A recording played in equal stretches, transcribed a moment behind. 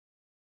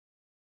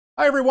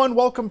Hi everyone,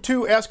 welcome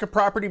to Ask a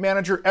Property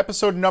Manager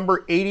episode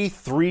number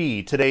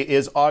 83. Today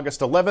is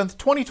August 11th,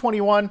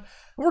 2021, and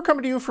we're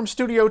coming to you from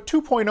Studio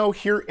 2.0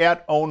 here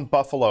at Own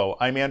Buffalo.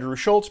 I'm Andrew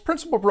Schultz,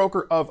 Principal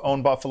Broker of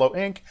Own Buffalo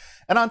Inc.,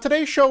 and on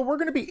today's show, we're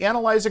going to be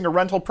analyzing a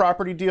rental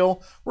property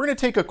deal. We're going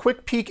to take a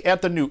quick peek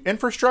at the new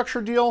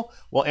infrastructure deal.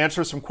 We'll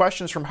answer some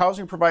questions from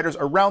housing providers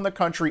around the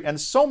country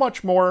and so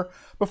much more.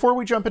 Before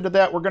we jump into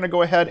that, we're going to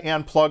go ahead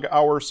and plug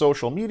our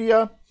social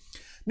media.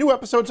 New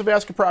episodes of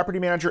Ask a Property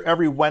Manager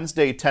every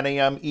Wednesday, 10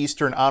 a.m.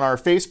 Eastern on our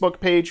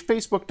Facebook page,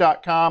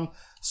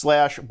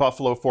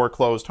 facebook.com/Buffalo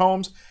Foreclosed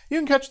Homes. You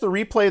can catch the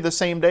replay the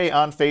same day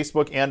on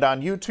Facebook and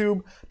on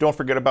YouTube. Don't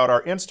forget about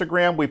our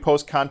Instagram. We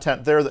post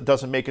content there that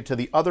doesn't make it to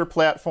the other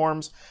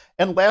platforms.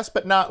 And last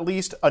but not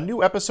least, a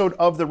new episode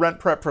of the Rent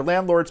Prep for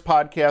Landlords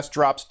podcast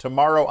drops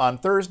tomorrow on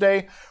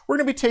Thursday. We're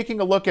going to be taking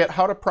a look at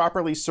how to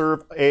properly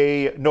serve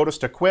a notice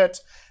to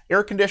quit,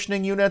 air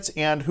conditioning units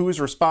and who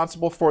is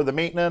responsible for the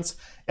maintenance,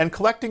 and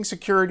collecting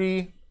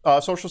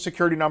social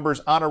security numbers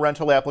on a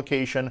rental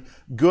application,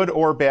 good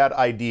or bad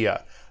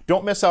idea.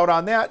 Don't miss out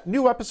on that.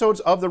 New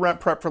episodes of the Rent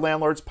Prep for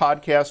Landlords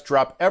podcast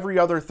drop every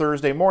other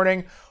Thursday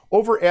morning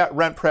over at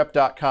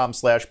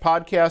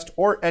rentprep.com/podcast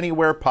or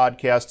anywhere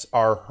podcasts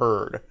are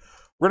heard.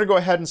 We're going to go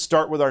ahead and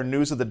start with our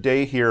news of the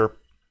day here.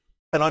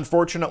 And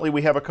unfortunately,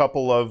 we have a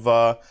couple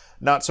of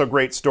not so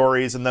great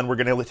stories, and then we're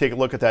going to take a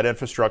look at that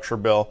infrastructure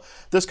bill.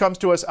 This comes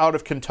to us out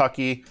of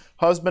Kentucky.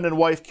 Husband and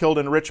wife killed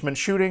in Richmond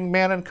shooting,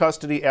 man in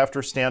custody after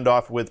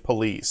standoff with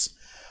police.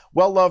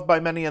 Well loved by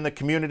many in the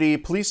community,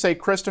 police say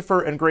Christopher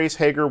and Grace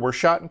Hager were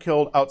shot and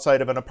killed outside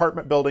of an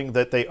apartment building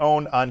that they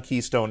owned on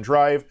Keystone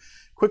Drive.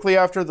 Quickly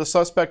after, the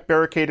suspect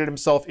barricaded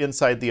himself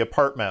inside the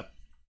apartment.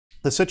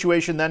 The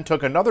situation then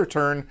took another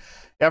turn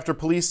after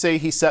police say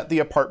he set the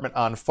apartment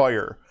on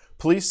fire.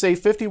 Police say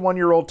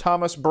 51-year-old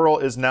Thomas Burrell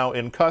is now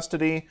in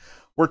custody.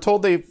 We're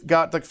told they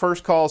got the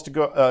first calls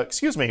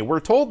We're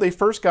told they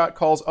first got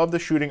calls of the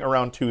shooting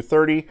around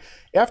 2:30.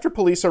 After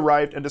police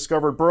arrived and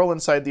discovered Burrell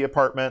inside the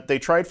apartment, they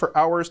tried for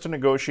hours to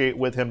negotiate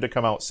with him to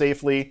come out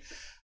safely.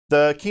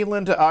 The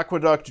Keeneland to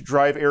Aqueduct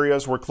Drive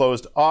areas were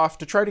closed off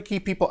to try to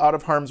keep people out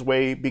of harm's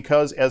way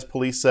because, as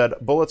police said,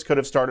 bullets could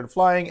have started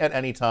flying at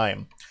any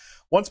time.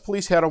 Once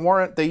police had a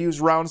warrant, they used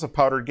rounds of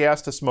powdered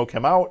gas to smoke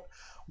him out.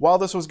 While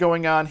this was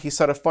going on, he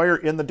set a fire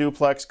in the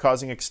duplex,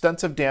 causing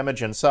extensive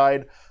damage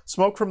inside.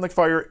 Smoke from the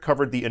fire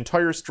covered the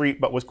entire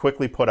street, but was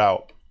quickly put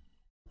out.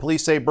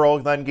 Police say Burrell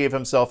then gave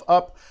himself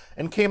up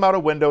and came out a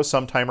window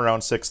sometime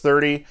around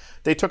 6:30.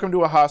 They took him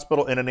to a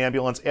hospital in an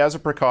ambulance as a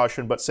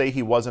precaution, but say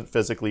he wasn't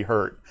physically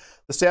hurt.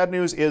 The sad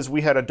news is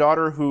we had a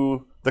daughter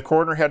who the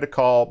coroner had to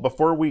call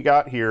before we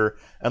got here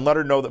and let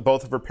her know that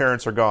both of her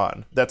parents are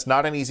gone. That's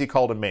not an easy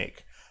call to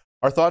make.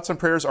 Our thoughts and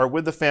prayers are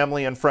with the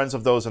family and friends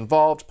of those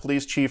involved,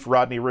 Police Chief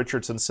Rodney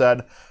Richardson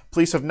said.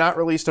 Police have not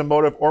released a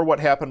motive or what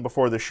happened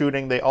before the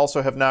shooting. They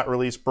also have not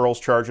released Burrell's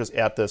charges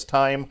at this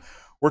time.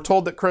 We're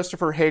told that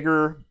Christopher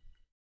Hager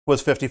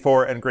was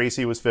 54 and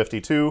Gracie was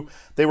 52.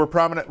 They were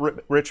prominent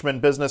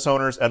Richmond business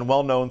owners and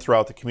well known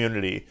throughout the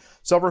community.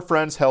 Several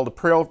friends held a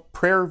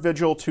prayer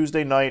vigil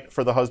Tuesday night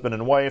for the husband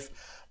and wife.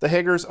 The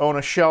Hagers own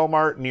a Shell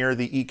Mart near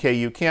the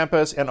EKU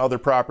campus and other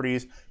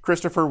properties.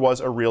 Christopher was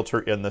a realtor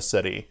in the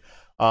city.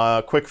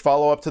 Quick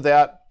follow-up to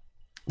that.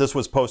 This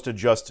was posted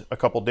just a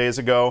couple days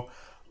ago.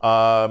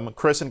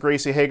 Chris and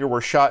Gracie Hager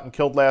were shot and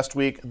killed last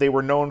week. They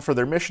were known for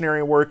their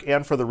missionary work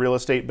and for the real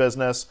estate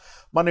business.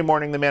 Monday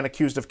morning, the man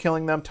accused of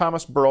killing them,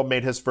 Thomas Burrell,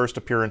 made his first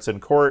appearance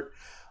in court.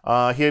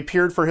 He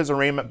appeared for his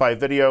arraignment by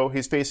video.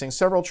 He's facing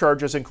several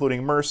charges,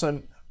 including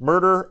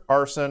murder,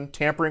 arson,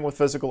 tampering with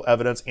physical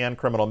evidence, and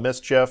criminal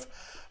mischief.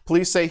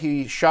 Police say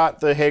he shot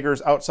the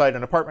Hagers outside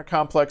an apartment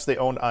complex they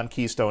owned on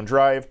Keystone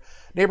Drive.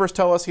 Neighbors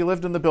tell us he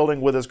lived in the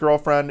building with his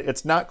girlfriend.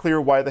 It's not clear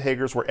why the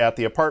Hagers were at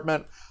the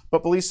apartment,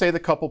 but police say the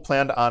couple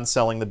planned on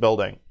selling the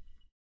building.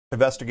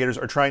 Investigators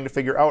are trying to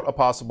figure out a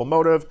possible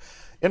motive.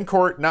 In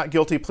court, not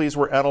guilty pleas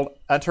were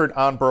entered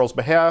on Burrell's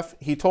behalf.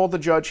 He told the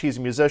judge he's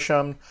a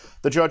musician.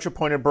 The judge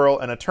appointed Burrell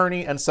an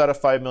attorney and set a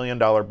 $5 million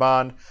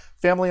bond.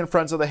 Family and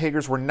friends of the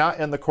Hagers were not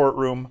in the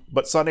courtroom,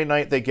 but Sunday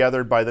night they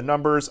gathered by the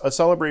numbers. A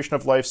celebration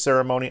of life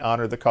ceremony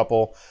honored the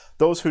couple.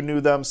 Those who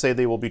knew them say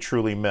they will be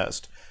truly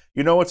missed.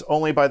 You know, it's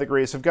only by the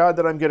grace of God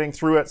that I'm getting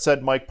through it,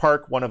 said Mike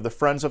Park, one of the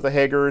friends of the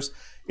Hagers.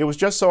 It was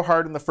just so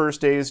hard in the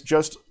first days,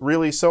 just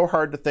really so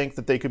hard to think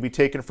that they could be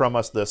taken from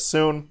us this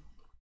soon.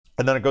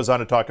 And then it goes on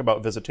to talk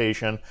about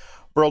visitation.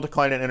 Burrell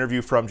declined an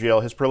interview from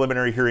jail. His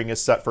preliminary hearing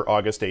is set for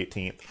August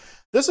 18th.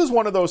 This is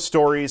one of those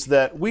stories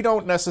that we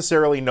don't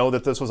necessarily know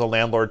that this was a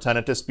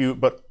landlord-tenant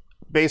dispute, but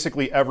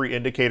basically every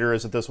indicator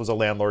is that this was a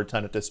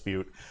landlord-tenant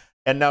dispute.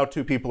 And now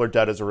two people are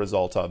dead as a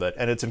result of it,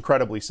 and it's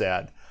incredibly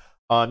sad.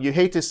 You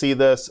hate to see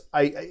this.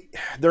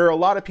 There are a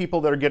lot of people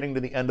that are getting to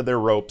the end of their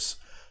ropes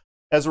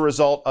as a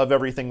result of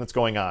everything that's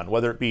going on,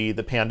 whether it be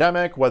the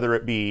pandemic, whether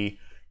it be,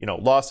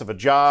 loss of a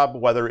job,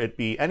 whether it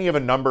be any of a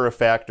number of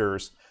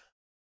factors.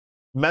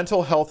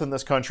 Mental health in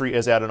this country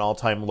is at an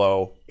all-time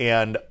low,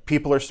 and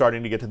people are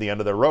starting to get to the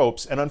end of their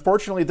ropes. And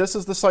unfortunately, this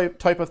is the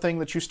type of thing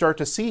that you start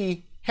to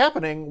see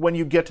happening when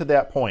you get to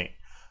that point.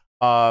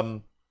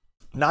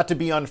 Not to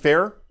be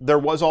unfair, there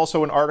was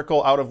also an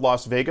article out of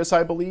Las Vegas,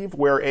 I believe,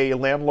 where a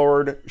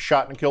landlord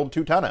shot and killed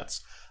 2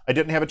 tenants. I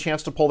didn't have a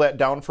chance to pull that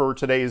down for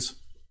today's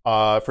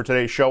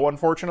show,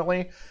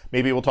 unfortunately.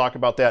 Maybe we'll talk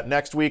about that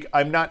next week.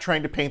 I'm not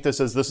trying to paint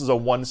this as this is a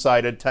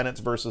one-sided tenants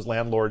versus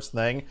landlords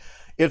thing.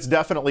 It's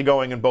definitely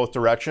going in both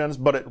directions,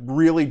 but it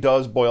really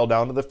does boil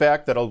down to the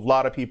fact that a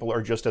lot of people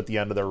are just at the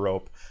end of their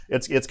rope.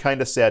 It's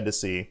kind of sad to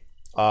see.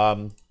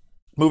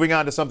 Moving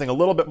on to something a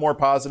little bit more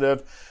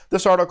positive.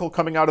 This article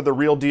coming out of The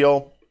Real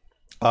Deal.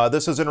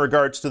 This is in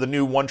regards to the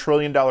new $1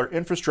 trillion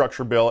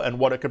infrastructure bill and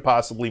what it could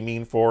possibly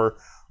mean for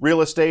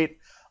real estate,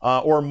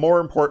 or more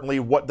importantly,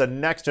 what the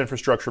next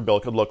infrastructure bill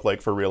could look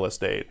like for real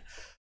estate.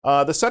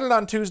 The Senate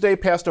on Tuesday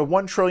passed a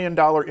 $1 trillion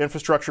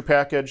infrastructure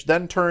package,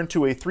 then turned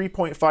to a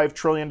 $3.5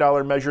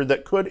 trillion measure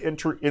that could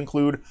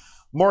include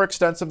more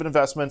extensive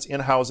investments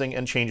in housing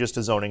and changes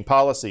to zoning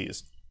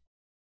policies.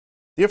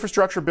 The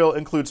infrastructure bill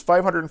includes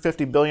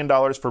 $550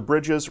 billion for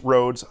bridges,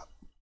 roads,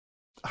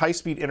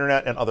 high-speed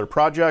internet, and other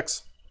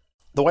projects.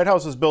 The White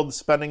House has billed the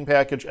spending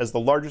package as the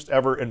largest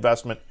ever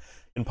investment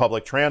in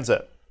public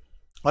transit.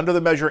 Under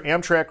the measure,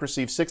 Amtrak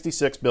received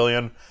 $66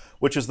 billion,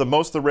 which is the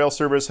most the rail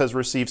service has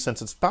received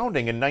since its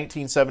founding in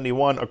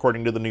 1971,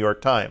 according to the New York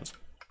Times.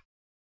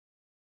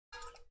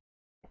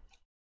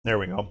 There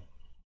we go.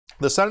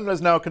 The Senate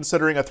is now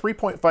considering a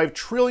 $3.5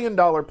 trillion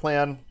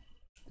plan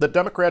that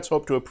Democrats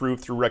hope to approve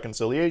through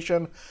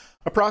reconciliation,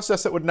 a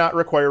process that would not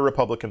require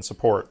Republican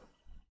support.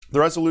 The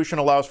resolution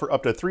allows for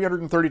up to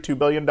 $332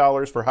 billion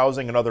for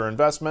housing and other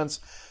investments.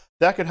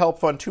 That could help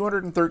fund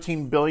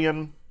 $213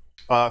 billion.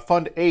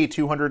 Fund a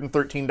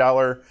 $213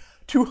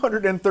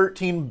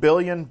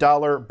 billion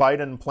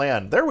Biden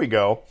plan. There we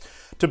go.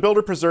 To build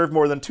or preserve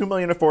more than 2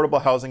 million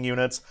affordable housing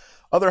units.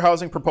 Other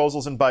housing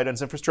proposals in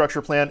Biden's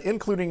infrastructure plan,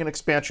 including an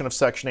expansion of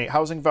Section 8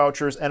 housing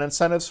vouchers and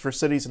incentives for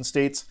cities and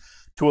states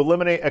to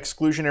eliminate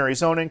exclusionary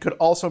zoning, could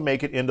also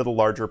make it into the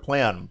larger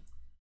plan.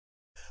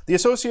 The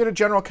Associated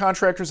General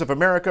Contractors of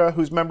America,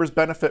 whose members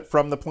benefit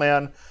from the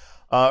plan,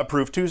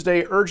 approved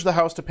Tuesday, urged the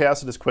House to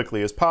pass it as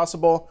quickly as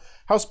possible.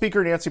 House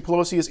Speaker Nancy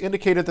Pelosi has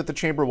indicated that the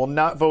chamber will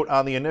not vote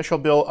on the initial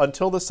bill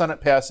until the Senate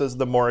passes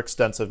the more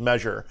extensive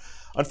measure.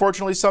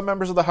 Unfortunately, some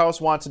members of the House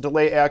want to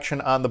delay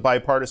action on the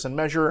bipartisan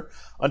measure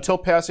until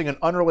passing an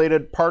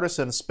unrelated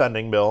partisan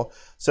spending bill,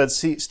 said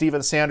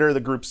Stephen Sander, the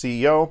group's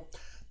CEO.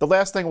 The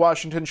last thing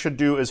Washington should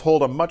do is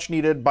hold a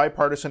much-needed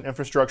bipartisan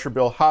infrastructure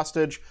bill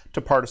hostage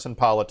to partisan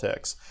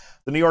politics.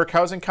 The New York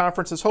Housing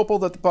Conference is hopeful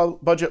that the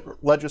budget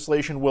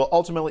legislation will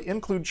ultimately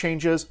include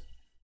changes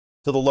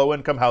to the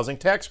low-income housing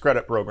tax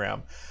credit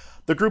program.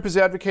 The group is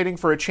advocating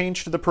for a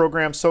change to the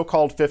program's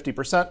so-called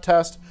 50%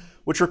 test,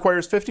 which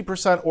requires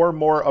 50% or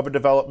more of a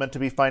development to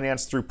be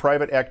financed through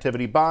private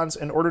activity bonds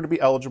in order to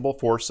be eligible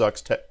for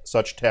such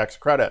tax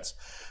credits.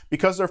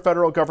 Because their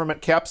federal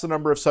government caps the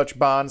number of such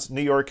bonds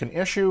New York can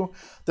issue,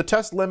 the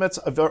test limits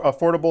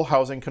affordable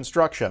housing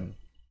construction.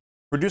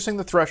 Reducing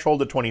the threshold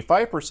to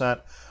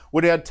 25%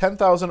 would add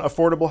 10,000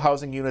 affordable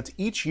housing units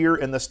each year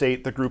in the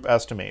state, the group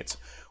estimates.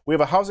 We have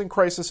a housing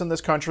crisis in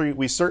this country.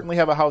 We certainly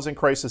have a housing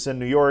crisis in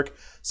New York,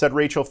 said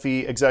Rachel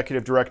Fee,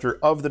 executive director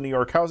of the New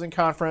York Housing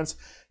Conference.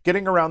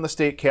 Getting around the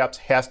state caps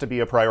has to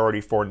be a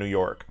priority for New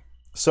York.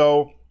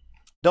 So,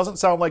 doesn't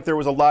sound like there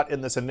was a lot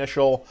in this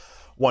initial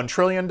 $1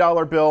 trillion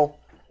bill.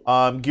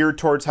 Geared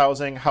towards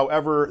housing.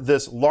 However,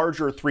 this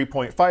larger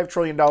 $3.5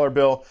 trillion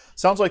bill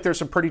sounds like there's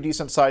some pretty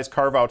decent sized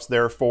carve-outs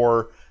there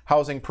for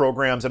housing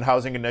programs and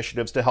housing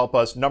initiatives to help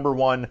us, number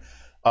one,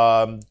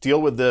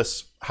 deal with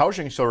this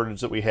housing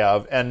shortage that we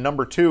have, and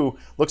number two,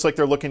 looks like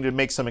they're looking to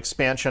make some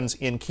expansions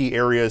in key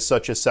areas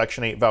such as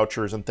Section 8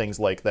 vouchers and things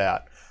like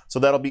that. So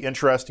that'll be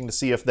interesting to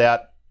see if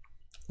that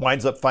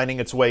winds up finding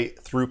its way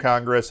through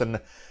Congress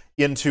and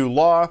into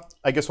law.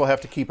 I guess we'll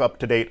have to keep up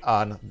to date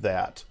on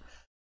that.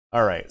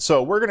 All right,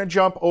 so we're going to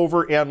jump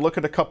over and look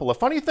at a couple of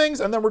funny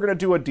things, and then we're going to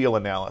do a deal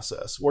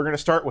analysis. We're going to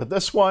start with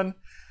this one.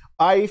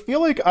 I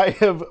feel like I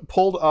have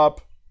pulled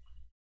up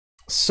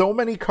so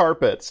many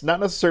carpets,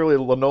 not necessarily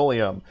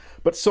linoleum,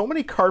 but so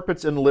many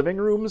carpets in living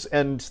rooms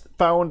and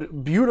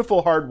found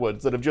beautiful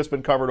hardwoods that have just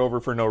been covered over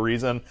for no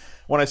reason.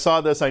 When I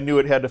saw this, I knew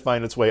it had to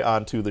find its way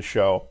onto the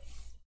show.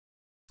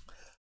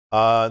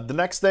 The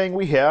next thing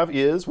we have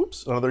is,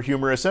 whoops, another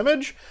humorous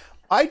image.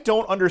 I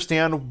don't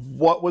understand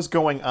what was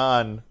going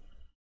on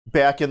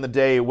back in the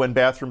day when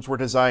bathrooms were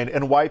designed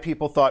and why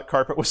people thought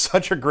carpet was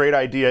such a great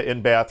idea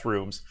in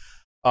bathrooms.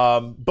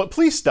 But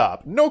please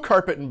stop. No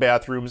carpet in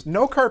bathrooms,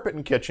 no carpet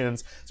in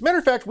kitchens. As a matter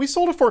of fact, we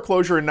sold a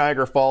foreclosure in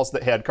Niagara Falls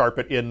that had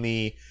carpet in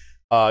the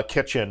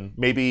kitchen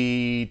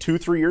maybe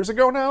 2-3 years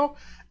ago now.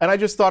 And I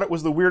just thought it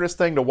was the weirdest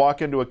thing to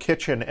walk into a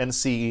kitchen and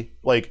see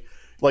like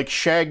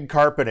shag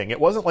carpeting. It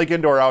wasn't like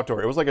indoor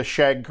outdoor. It was like a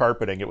shag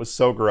carpeting. It was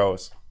so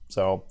gross.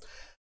 So,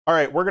 all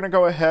right, we're going to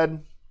go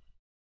ahead,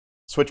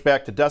 switch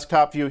back to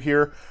desktop view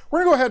here.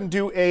 We're going to go ahead and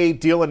do a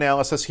deal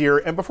analysis here.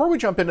 And before we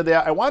jump into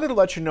that, I wanted to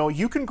let you know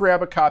you can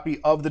grab a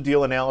copy of the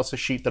deal analysis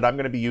sheet that I'm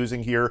going to be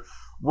using here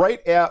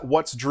right at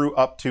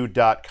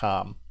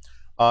whatsdrewupto.com.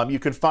 You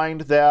can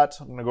find that.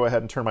 I'm going to go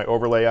ahead and turn my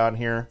overlay on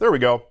here. There we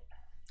go.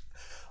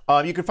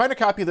 You can find a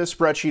copy of this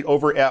spreadsheet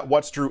over at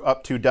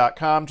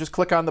whatsdrewupto.com. Just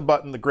click on the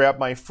button to grab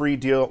my free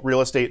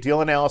real estate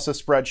deal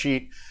analysis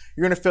spreadsheet.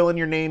 You're going to fill in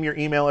your name, your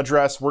email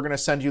address. We're going to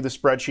send you the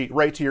spreadsheet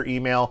right to your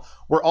email.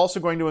 We're also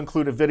going to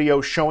include a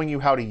video showing you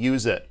how to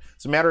use it.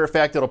 As a matter of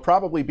fact, it'll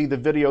probably be the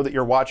video that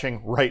you're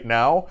watching right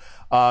now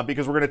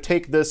because we're going to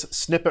take this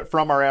snippet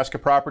from our Ask a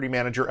Property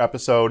Manager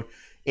episode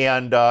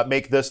and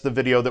make this the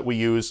video that we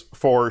use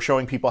for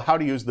showing people how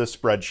to use this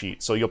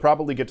spreadsheet. So you'll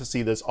probably get to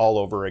see this all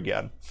over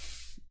again.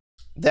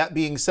 That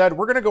being said,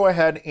 we're going to go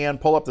ahead and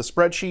pull up the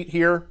spreadsheet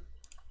here.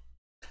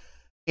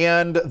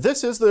 And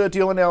this is the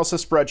deal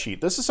analysis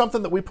spreadsheet. This is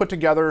something that we put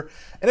together,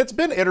 and it's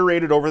been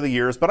iterated over the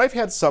years, but I've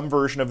had some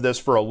version of this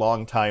for a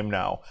long time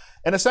now.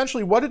 And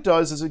essentially what it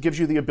does is it gives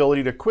you the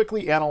ability to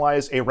quickly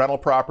analyze a rental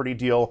property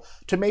deal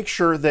to make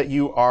sure that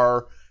you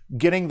are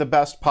getting the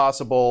best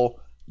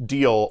possible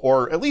deal,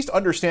 or at least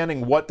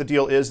understanding what the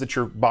deal is that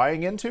you're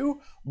buying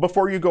into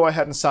before you go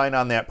ahead and sign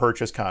on that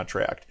purchase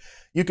contract.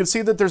 You can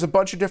see that there's a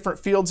bunch of different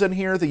fields in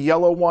here. The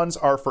yellow ones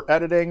are for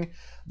editing.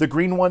 The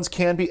green ones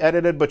can be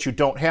edited, but you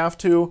don't have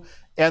to.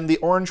 And the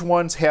orange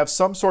ones have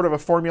some sort of a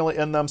formula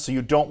in them, so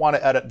you don't want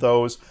to edit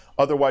those.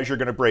 Otherwise, you're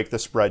going to break the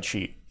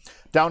spreadsheet.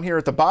 Down here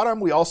at the bottom,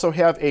 we also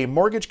have a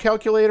mortgage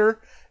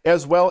calculator,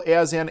 as well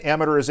as an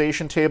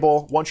amortization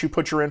table. Once you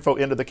put your info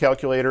into the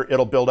calculator,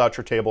 it'll build out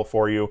your table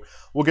for you.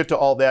 We'll get to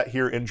all that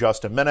here in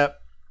just a minute.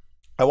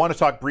 I want to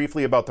talk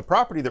briefly about the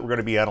property that we're going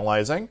to be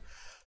analyzing.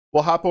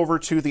 We'll hop over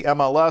to the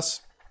MLS.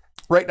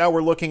 Right now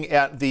we're looking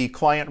at the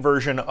client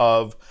version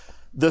of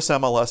this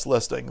MLS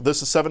listing.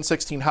 This is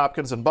 716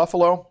 Hopkins in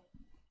Buffalo.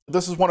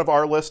 This is one of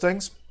our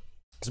listings.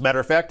 As a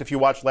matter of fact, if you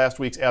watched last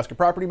week's Ask a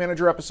Property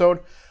Manager episode,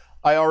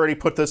 I already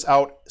put this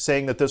out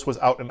saying that this was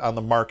out and on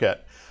the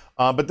market.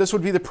 But this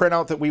would be the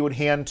printout that we would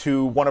hand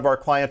to one of our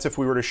clients if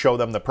we were to show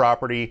them the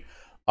property.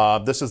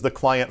 This is the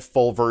client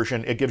full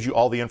version. It gives you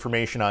all the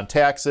information on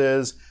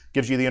taxes,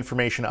 gives you the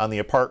information on the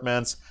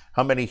apartments,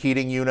 how many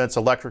heating units,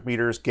 electric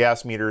meters,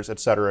 gas meters,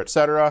 etc.,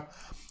 etc.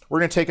 We're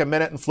going to take a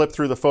minute and flip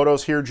through the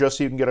photos here just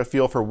so you can get a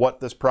feel for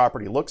what this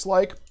property looks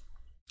like,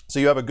 so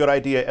you have a good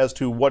idea as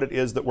to what it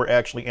is that we're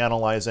actually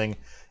analyzing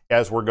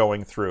as we're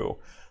going through.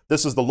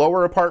 This is the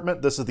lower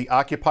apartment. This is the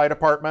occupied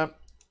apartment.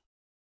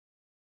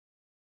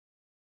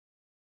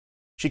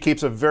 She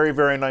keeps a very,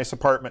 very nice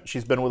apartment.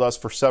 She's been with us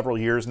for several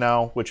years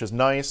now, which is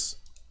nice.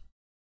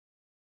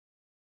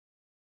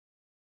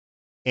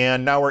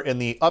 And now we're in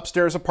the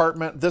upstairs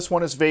apartment. This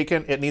one is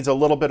vacant. It needs a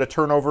little bit of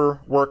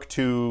turnover work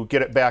to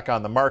get it back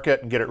on the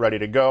market and get it ready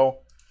to go.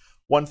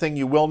 One thing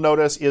you will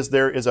notice is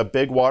there is a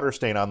big water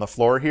stain on the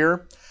floor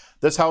here.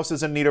 This house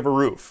is in need of a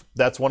roof.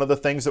 That's one of the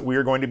things that we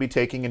are going to be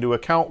taking into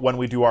account when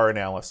we do our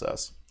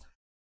analysis.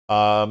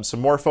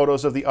 Some more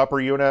photos of the upper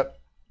unit.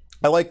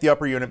 I like the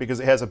upper unit because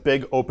it has a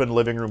big open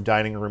living room,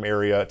 dining room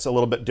area. It's a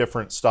little bit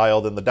different style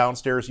than the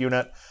downstairs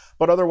unit,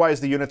 but otherwise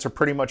the units are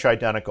pretty much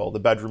identical, the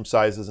bedroom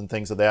sizes and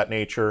things of that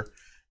nature.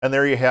 And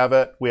there you have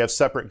it. We have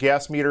separate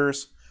gas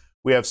meters.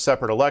 We have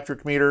separate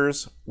electric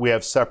meters. We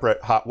have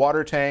separate hot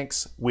water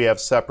tanks. We have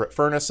separate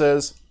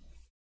furnaces.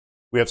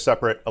 We have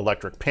separate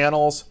electric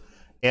panels.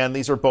 And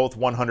these are both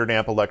 100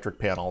 amp electric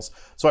panels.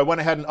 So I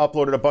went ahead and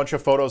uploaded a bunch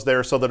of photos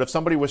there so that if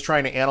somebody was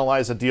trying to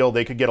analyze a deal,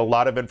 they could get a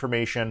lot of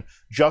information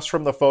just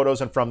from the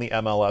photos and from the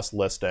MLS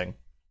listing.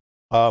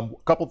 A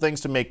couple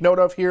things to make note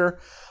of here.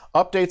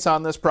 Updates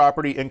on this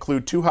property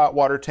include 2 hot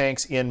water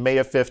tanks in May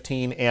of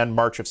 15 and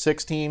March of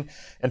 16,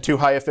 and 2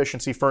 high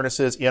efficiency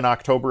furnaces in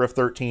October of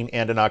 13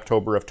 and in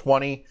October of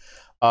 20.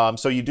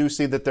 So you do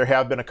see that there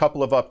have been a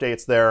couple of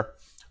updates there.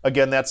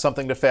 Again, that's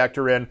something to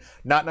factor in.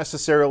 Not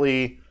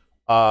necessarily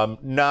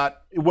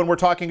when we're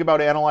talking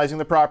about analyzing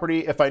the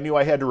property, if I knew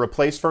I had to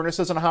replace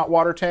furnaces and hot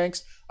water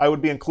tanks, I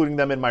would be including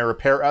them in my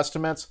repair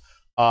estimates.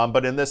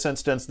 But in this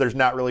instance, there's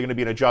not really going to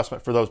be an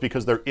adjustment for those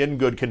because they're in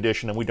good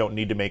condition and we don't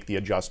need to make the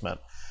adjustment.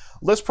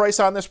 List price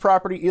on this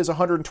property is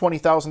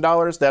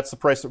 $120,000. That's the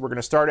price that we're going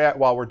to start at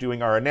while we're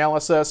doing our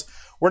analysis.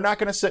 We're not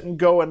going to sit and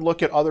go and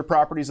look at other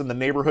properties in the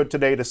neighborhood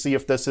today to see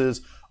if this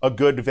is a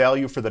good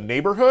value for the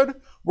neighborhood.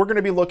 We're going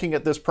to be looking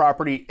at this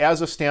property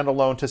as a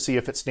standalone to see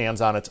if it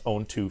stands on its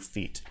own 2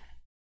 feet.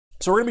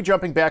 So we're going to be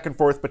jumping back and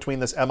forth between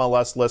this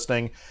MLS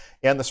listing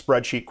and the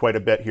spreadsheet quite a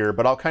bit here,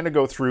 but I'll kind of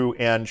go through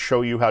and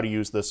show you how to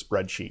use this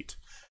spreadsheet.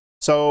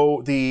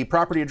 So the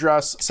property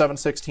address,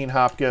 716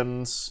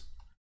 Hopkins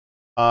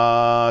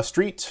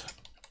Street,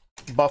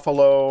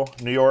 Buffalo,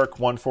 New York,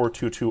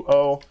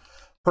 14220.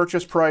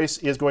 Purchase price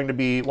is going to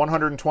be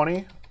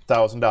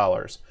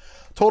 $120,000.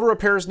 Total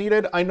repairs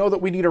needed. I know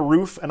that we need a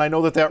roof, and I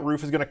know that that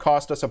roof is going to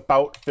cost us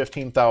about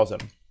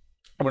 $15,000.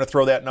 I'm going to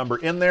throw that number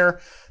in there.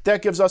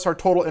 That gives us our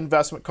total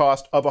investment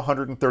cost of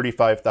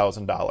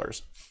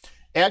 $135,000.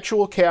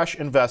 Actual cash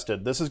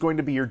invested. This is going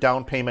to be your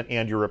down payment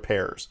and your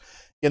repairs.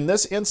 In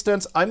this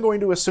instance, I'm going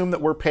to assume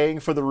that we're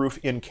paying for the roof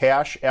in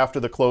cash after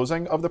the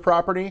closing of the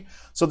property.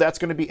 So that's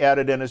going to be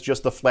added in as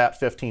just the flat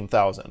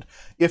 $15,000.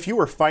 If you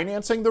were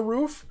financing the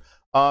roof,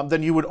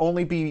 then you would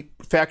only be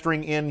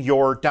factoring in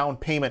your down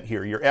payment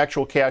here. Your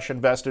actual cash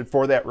invested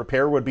for that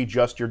repair would be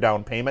just your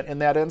down payment in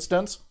that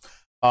instance.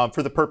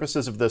 for the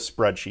purposes of this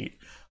spreadsheet.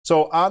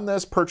 So on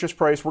this purchase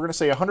price, we're going to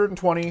say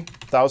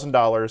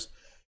 $120,000.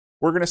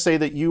 We're going to say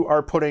that you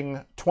are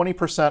putting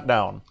 20%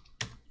 down,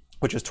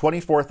 which is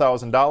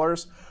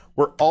 $24,000.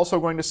 We're also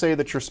going to say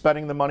that you're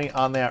spending the money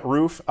on that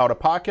roof out of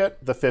pocket,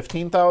 the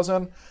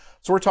 $15,000.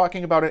 So we're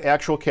talking about an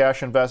actual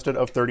cash invested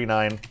of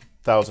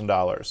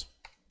 $39,000.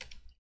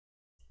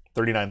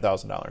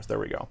 $39,000, there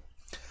we go.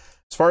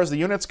 As far as the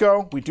units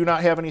go, we do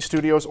not have any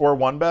studios or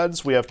one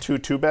beds. We have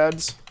two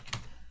beds,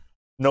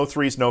 no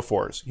 3s, no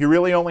 4s. You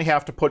really only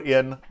have to put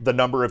in the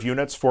number of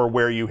units for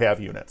where you have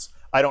units.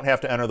 I don't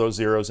have to enter those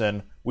zeros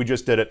in. We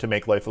just did it to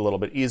make life a little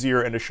bit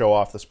easier and to show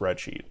off the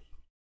spreadsheet.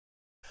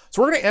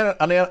 So we're going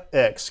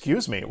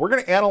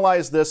to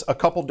analyze this a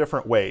couple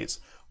different ways.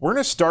 We're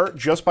going to start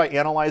just by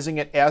analyzing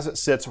it as it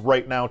sits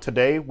right now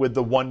today with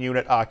the 1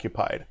 unit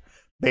occupied,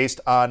 based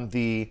on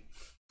the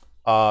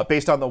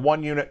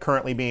 1 unit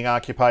currently being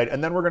occupied.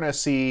 And then we're going to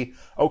see,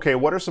 okay,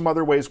 what are some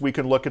other ways we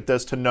can look at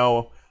this to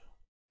know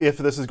if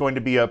this is going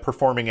to be a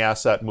performing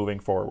asset moving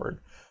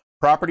forward.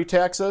 Property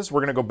taxes,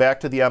 we're going to go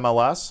back to the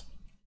MLS.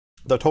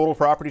 The total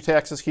property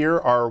taxes here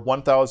are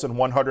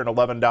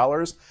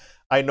 $1,111.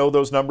 I know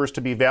those numbers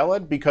to be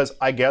valid because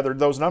I gathered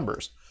those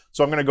numbers.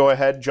 So I'm going to go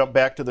ahead, jump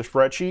back to the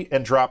spreadsheet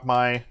and drop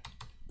my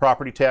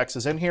property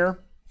taxes in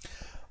here.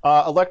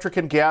 Electric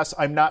and gas,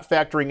 I'm not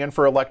factoring in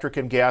for electric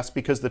and gas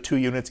because the 2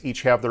 units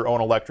each have their own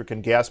electric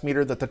and gas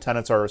meter that the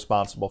tenants are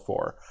responsible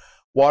for.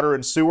 Water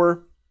and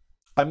sewer,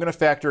 I'm going to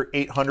factor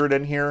 $800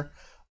 in here.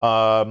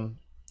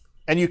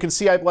 And you can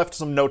see I've left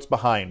some notes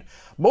behind.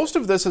 Most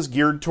of this is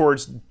geared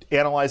towards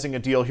analyzing a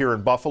deal here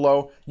in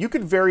Buffalo. You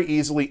could very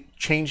easily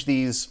change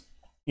these,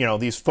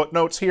 these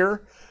footnotes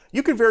here.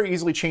 You could very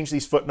easily change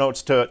these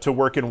footnotes to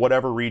work in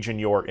whatever region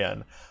you're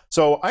in.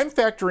 So I'm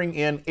factoring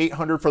in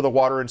 $800 for the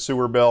water and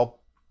sewer bill.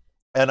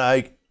 And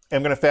I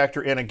am going to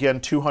factor in, again,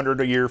 $200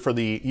 a year for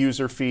the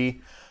user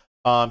fee.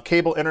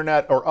 Cable,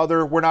 internet, or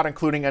other, we're not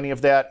including any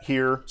of that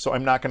here, so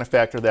I'm not going to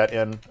factor that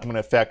in. I'm going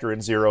to factor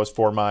in zeros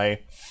for my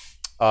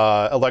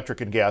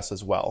electric and gas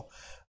as well.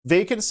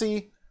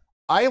 Vacancy,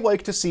 I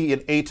like to see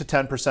an 8 to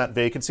 10%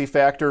 vacancy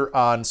factor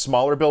on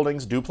smaller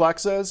buildings,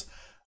 duplexes.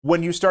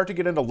 When you start to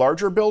get into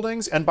larger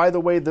buildings, and by the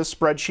way, this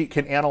spreadsheet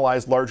can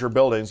analyze larger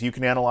buildings. You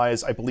can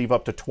analyze, I believe,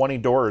 up to 20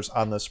 doors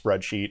on this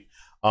spreadsheet.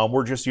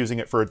 We're just using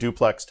it for a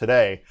duplex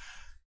today.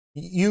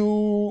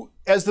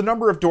 As the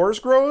number of doors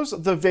grows,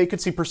 the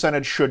vacancy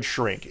percentage should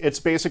shrink. It's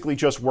basically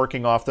just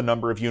working off the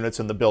number of units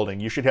in the building.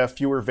 You should have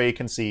fewer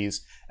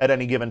vacancies at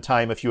any given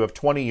time if you have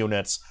 20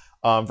 units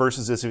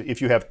versus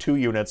if you have 2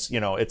 units.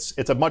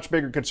 It's a much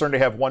bigger concern to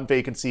have 1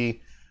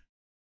 vacancy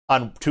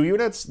on 2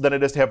 units than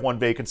it is to have 1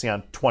 vacancy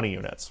on 20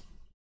 units.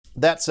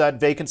 That said,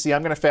 vacancy,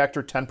 I'm going to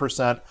factor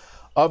 10%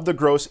 of the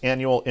gross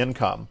annual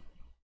income.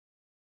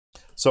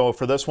 So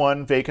for this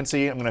one,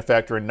 vacancy, I'm going to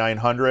factor in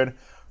 $900.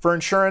 For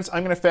insurance,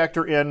 I'm going to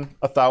factor in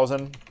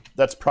 $1,000.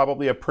 That's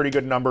probably a pretty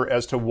good number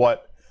as to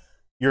what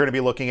you're going to be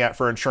looking at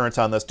for insurance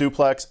on this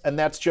duplex, and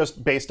that's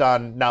just based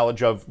on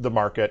knowledge of the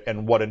market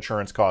and what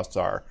insurance costs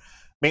are.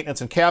 Maintenance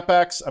and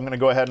CapEx, I'm going to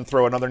go ahead and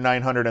throw another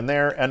 $900 in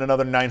there and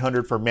another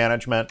 $900 for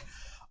management.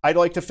 I'd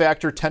like to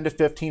factor 10 to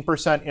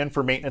 15% in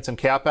for maintenance and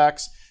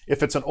CapEx.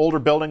 If it's an older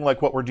building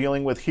like what we're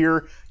dealing with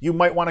here, you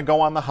might want to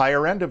go on the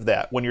higher end of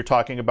that when you're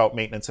talking about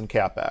maintenance and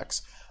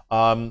CapEx.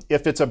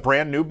 If it's a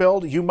brand new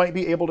build, you might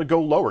be able to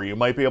go lower. You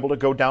might be able to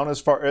go down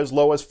as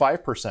low as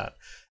 5%.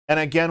 And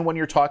again, when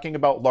you're talking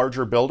about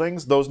larger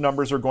buildings, those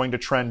numbers are going to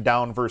trend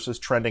down versus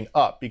trending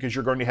up because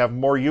you're going to have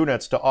more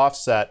units to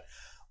offset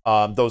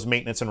those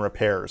maintenance and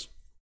repairs.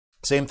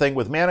 Same thing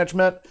with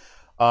management.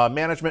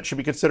 Management should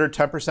be considered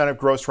 10% of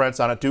gross rents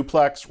on a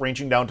duplex,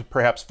 ranging down to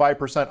perhaps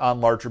 5% on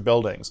larger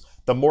buildings.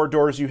 The more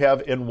doors you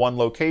have in one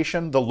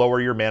location, the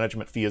lower your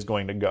management fee is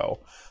going to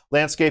go.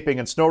 Landscaping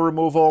and snow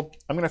removal,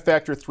 I'm going to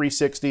factor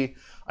 $360.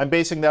 I'm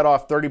basing that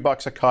off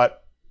 $30 a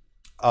cut.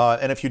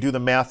 And if you do the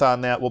math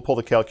on that, we'll pull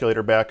the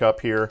calculator back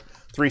up here.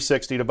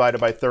 360 divided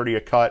by 30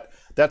 a cut.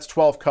 That's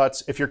 12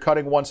 cuts. If you're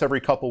cutting once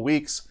every couple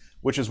weeks,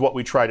 which is what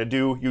we try to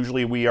do,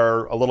 usually we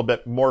are a little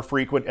bit more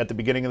frequent at the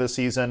beginning of the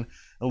season,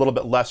 a little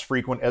bit less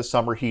frequent as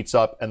summer heats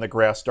up and the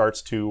grass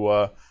starts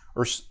to,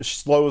 or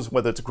slows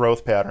with its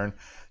growth pattern.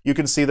 You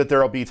can see that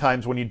there will be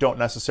times when you don't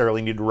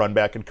necessarily need to run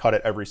back and cut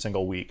it every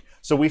single week.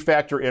 So we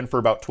factor in for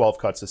about 12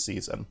 cuts a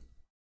season.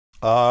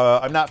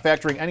 I'm not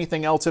factoring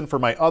anything else in for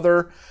my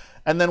other.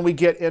 And then we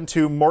get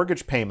into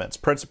mortgage payments,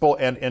 principal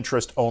and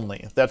interest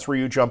only. That's where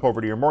you jump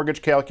over to your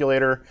mortgage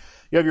calculator.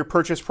 You have your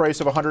purchase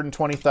price of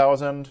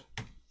 $120,000.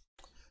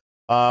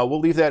 We'll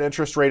leave that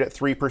interest rate at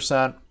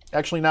 3%.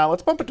 Actually, now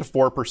let's bump it to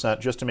 4%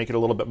 just to make it a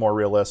little bit more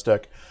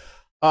realistic.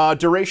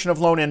 Duration of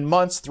loan in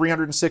months,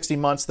 360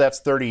 months,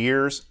 that's 30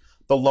 years.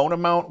 The loan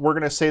amount, we're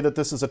going to say that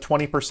this is a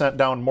 20%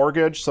 down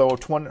mortgage. So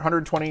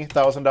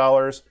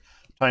 $120,000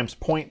 times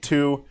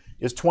 0.2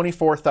 is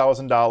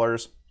 $24,000.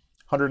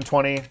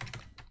 120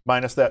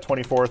 minus that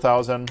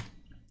 24,000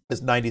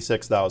 is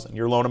 96,000.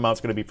 Your loan amount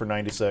is going to be for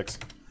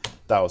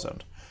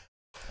 96,000.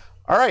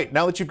 All All right,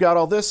 now that you've got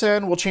all this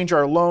in, we'll change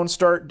our loan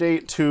start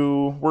date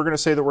to, we're going to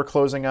say that we're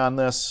closing on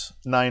this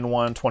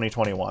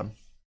 9/1/2021.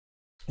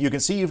 You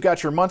can see you've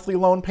got your monthly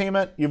loan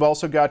payment. You've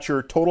also got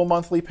your total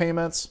monthly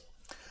payments,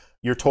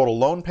 your total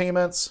loan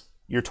payments,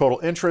 your total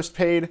interest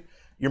paid,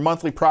 your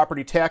monthly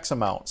property tax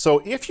amount. So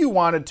if you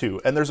wanted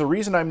to, and there's a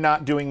reason I'm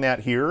not doing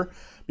that here,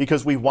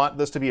 because we want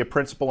this to be a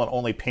principal and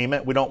only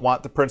payment. We don't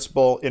want the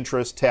principal,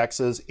 interest,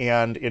 taxes,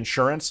 and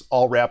insurance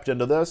all wrapped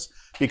into this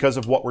because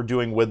of what we're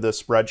doing with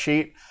this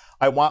spreadsheet.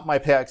 I want my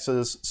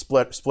taxes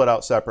split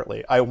out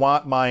separately. I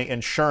want my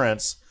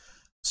insurance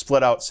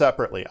split out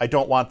separately. I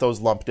don't want those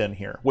lumped in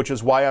here, which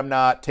is why I'm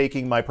not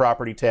taking my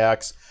property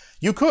tax.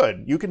 You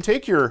can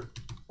take your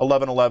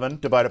 1111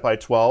 divided by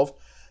 12.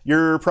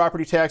 Your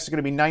property tax is going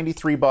to be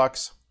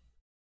 $93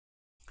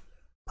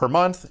 per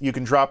month. You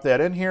can drop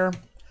that in here,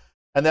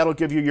 and that'll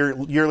give you your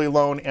yearly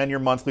loan and your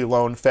monthly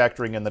loan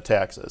factoring in the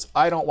taxes.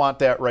 I don't want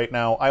that right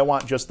now. I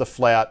want just the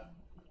flat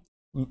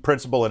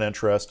principal and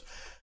interest.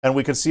 And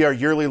we can see our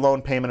yearly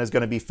loan payment is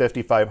going to be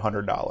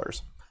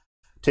 $5,500.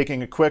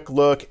 Taking a quick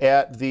look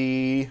at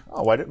the,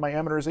 oh, why didn't my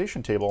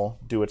amortization table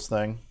do its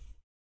thing?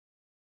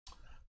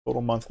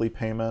 Total monthly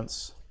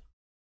payments.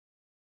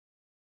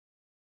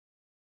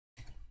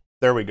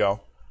 There we go.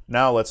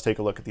 Now let's take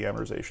a look at the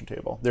amortization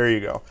table. There you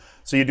go.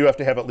 So you do have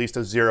to have at least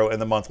a 0 in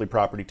the monthly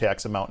property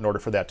tax amount in order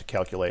for that to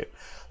calculate.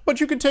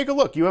 But you can take a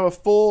look. You have a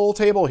full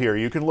table here.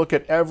 You can look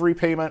at every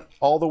payment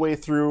all the way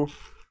through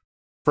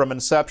from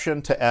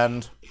inception to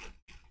end,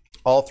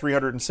 all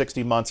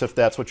 360 months if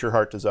that's what your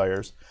heart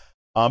desires.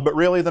 But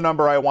really the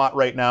number I want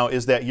right now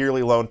is that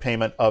yearly loan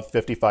payment of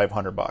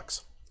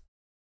 $5,500.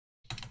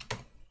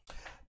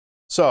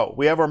 So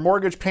we have our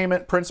mortgage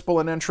payment, principal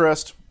and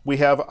interest. We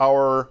have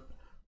our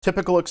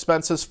typical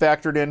expenses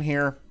factored in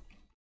here.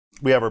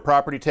 We have our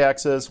property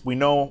taxes. We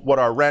know what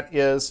our rent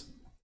is.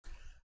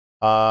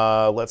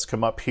 Let's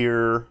come up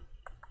here.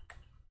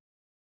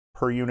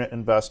 Per unit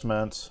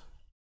investment,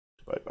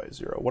 divide by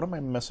 0. What am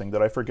I missing?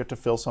 Did I forget to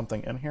fill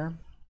something in here?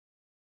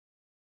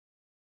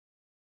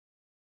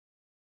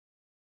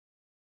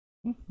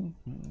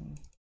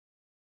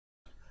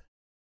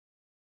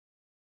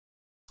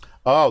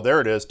 Oh, there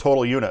it is,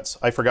 total units.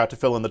 I forgot to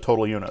fill in the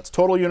total units.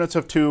 Total units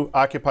of 2,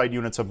 occupied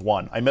units of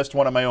 1. I missed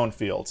one of my own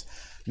fields.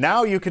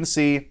 Now you can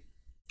see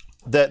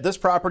that this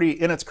property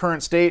in its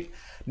current state,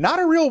 not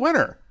a real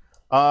winner.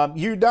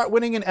 You're not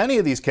winning in any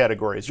of these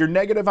categories. You're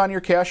negative on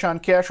your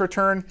cash-on-cash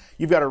return.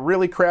 You've got a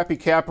really crappy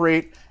cap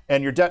rate,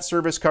 and your debt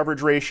service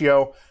coverage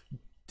ratio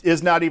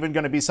is not even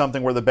going to be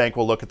something where the bank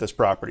will look at this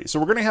property. So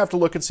we're going to have to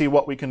look and see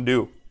what we can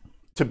do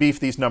to beef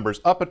these numbers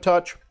up a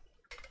touch.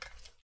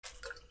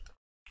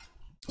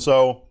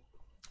 So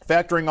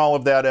factoring all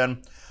of that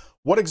in,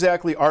 what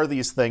exactly are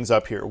these things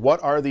up here?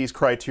 What are these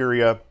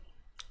criteria?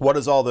 What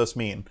does all this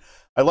mean?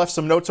 I left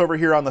some notes over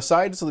here on the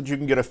side so that you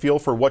can get a feel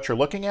for what you're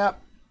looking at.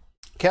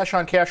 Cash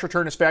on cash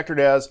return is factored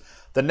as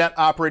the net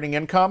operating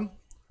income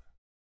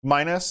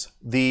minus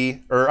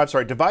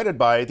divided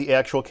by the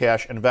actual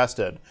cash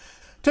invested.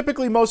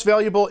 Typically most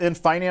valuable in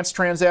finance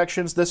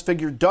transactions, this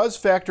figure does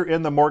factor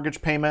in the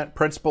mortgage payment,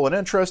 principal and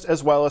interest,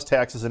 as well as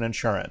taxes and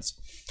insurance.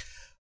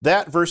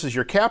 That versus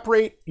your cap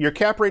rate. Your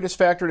cap rate is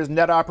factored as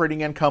net operating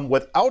income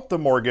without the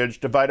mortgage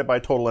divided by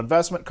total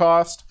investment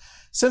cost.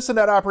 Since the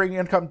net operating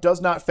income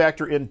does not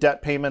factor in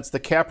debt payments, the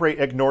cap rate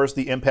ignores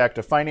the impact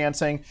of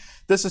financing.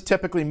 This is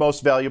typically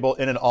most valuable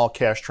in an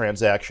all-cash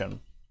transaction.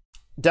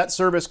 Debt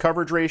service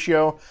coverage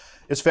ratio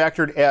is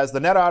factored as the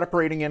net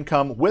operating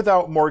income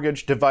without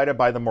mortgage divided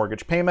by the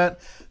mortgage payment.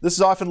 This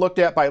is often looked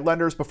at by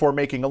lenders before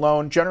making a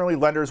loan. Generally,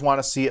 lenders want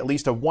to see at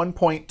least a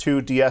 1.2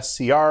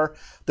 DSCR.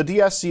 The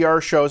DSCR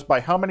shows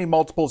by how many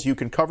multiples you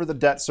can cover the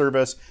debt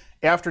service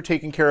after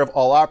taking care of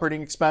all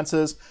operating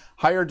expenses.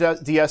 Higher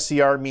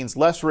DSCR means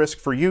less risk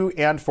for you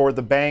and for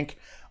the bank,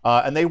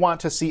 and they want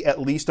to see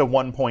at least a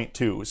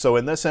 1.2. So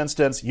in this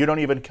instance, you don't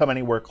even come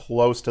anywhere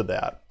close to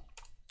that.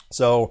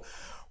 So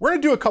we're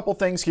going to do a couple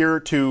things here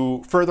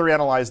to further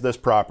analyze this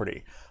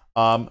property.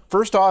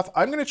 First off,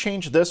 I'm going to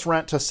change this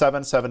rent to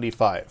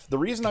 $775. The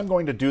reason I'm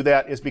going to do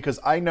that is because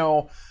I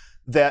know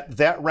that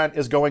that rent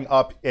is going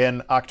up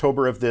in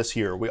October of this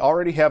year. We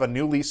already have a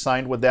new lease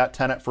signed with that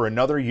tenant for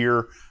another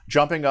year,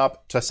 jumping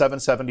up to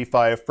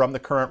 $775 from the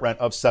current rent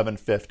of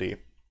 $750.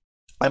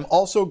 I'm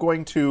also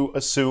going to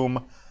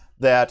assume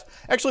that,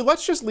 actually,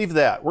 let's just leave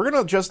that. We're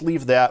going to just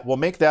leave that. We'll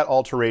make that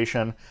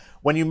alteration.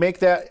 When you make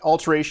that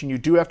alteration, you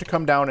do have to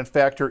come down and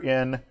factor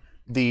in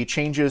the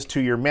changes to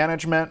your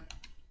management,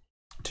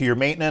 to your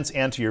maintenance,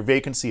 and to your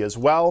vacancy as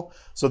well,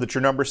 so that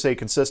your numbers stay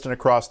consistent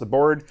across the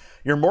board.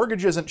 Your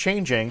mortgage isn't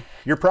changing.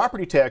 Your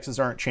property taxes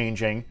aren't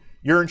changing.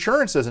 Your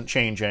insurance isn't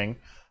changing.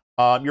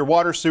 Your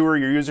water, sewer,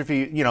 your user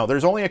fee,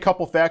 there's only a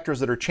couple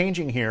factors that are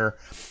changing here.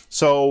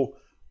 So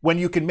when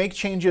you can make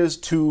changes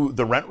to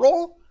the rent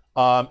roll,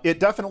 it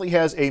definitely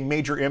has a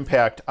major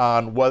impact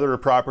on whether a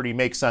property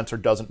makes sense or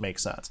doesn't make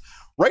sense.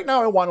 Right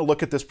now, I want to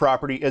look at this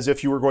property as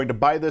if you were going to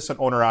buy this and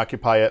owner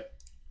occupy it.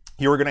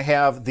 You were going to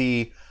have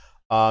the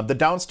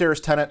downstairs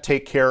tenant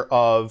take care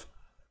of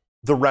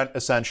the rent,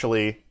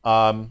 essentially.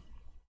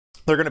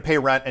 they're going to pay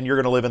rent, and you're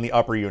going to live in the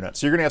upper unit.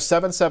 So you're going to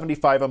have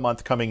 $775 a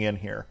month coming in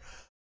here.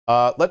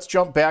 Let's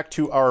jump back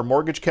to our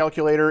mortgage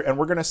calculator, and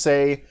we're going to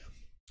say,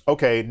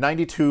 okay,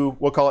 92,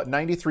 we'll call it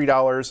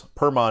 $93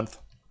 per month.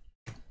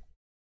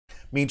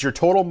 Means your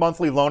total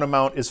monthly loan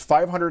amount is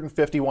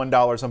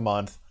 $551 a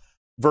month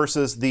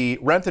versus the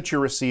rent that you're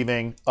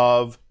receiving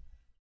of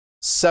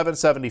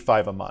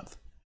 $775 a month.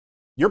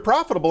 You're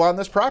profitable on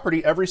this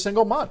property every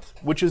single month,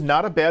 which is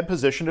not a bad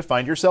position to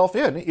find yourself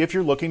in if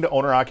you're looking to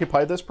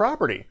owner-occupy this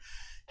property.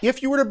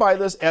 If you were to buy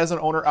this as an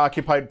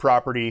owner-occupied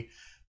property,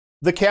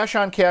 the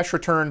cash-on-cash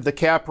return, the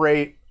cap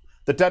rate,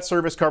 the debt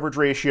service coverage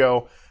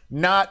ratio,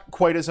 not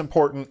quite as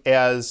important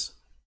as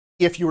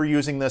if you were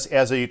using this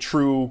as a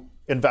true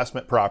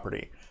investment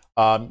property.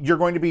 You're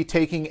going to be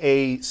taking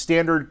a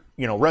standard,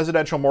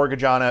 residential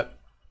mortgage on it,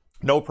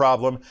 no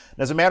problem. And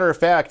as a matter of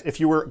fact, if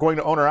you were going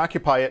to own or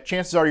occupy it,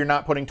 chances are you're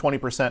not putting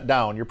 20%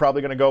 down. You're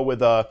probably going to go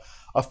with a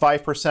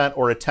 5%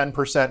 or a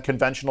 10%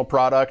 conventional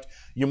product.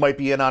 You might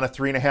be in on a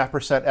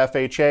 3.5%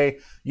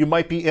 FHA. You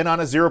might be in on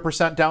a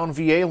 0% down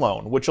VA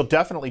loan, which will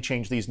definitely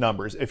change these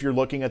numbers if you're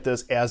looking at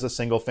this as a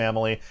single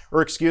family,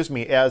 or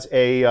as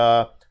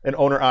an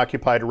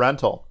owner-occupied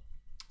rental.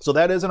 So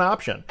that is an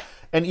option.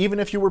 And even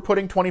if you were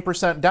putting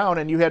 20% down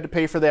and you had to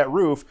pay for that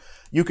roof,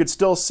 you could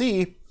still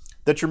see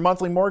that your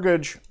monthly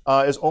mortgage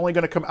is only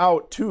going to come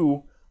out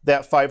to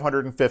that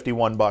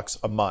 $551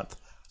 a month.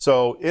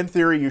 So in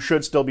theory, you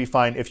should still be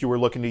fine if you were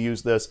looking to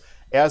use this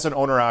as an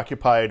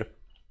owner-occupied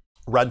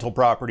rental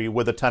property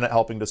with a tenant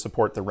helping to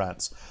support the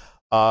rents.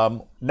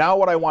 Now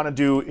what I want to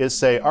do is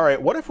say, all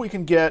right, what if we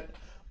can get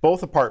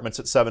both apartments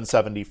at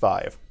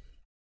 $775?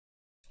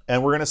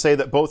 And we're going to say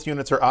that both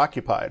units are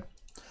occupied.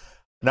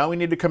 Now we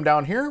need to come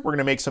down here. We're going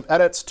to make some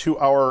edits to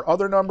our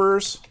other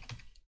numbers,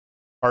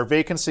 our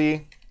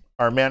vacancy,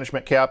 our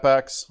management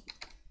capex,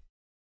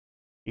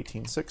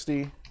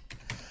 1860.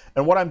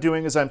 And what I'm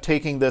doing is I'm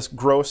taking this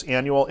gross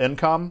annual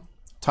income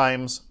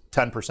times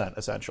 10%,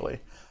 essentially.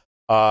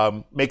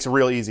 Makes a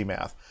real easy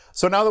math.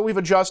 So now that we've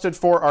adjusted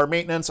for our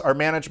maintenance, our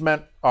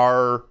management,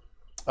 our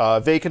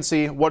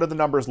vacancy, what do the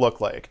numbers look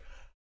like?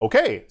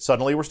 Okay,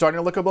 suddenly we're starting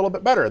to look a little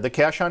bit better. The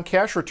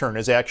cash-on-cash return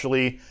is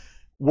actually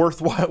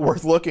worth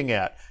looking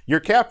at. Your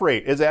cap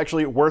rate is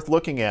actually worth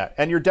looking at.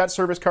 And your debt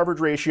service coverage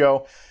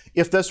ratio,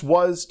 if this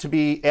was to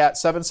be at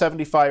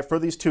 775 for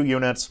these two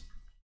units,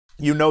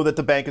 you know that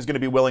the bank is going to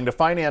be willing to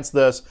finance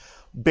this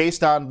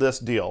based on this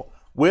deal.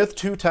 With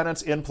two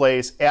tenants in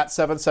place at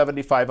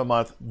 775 a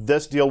month,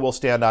 this deal will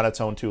stand on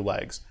its own two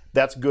legs.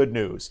 That's good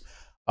news.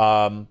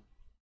 Now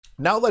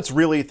let's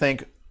really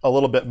think a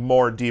little bit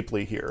more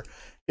deeply here.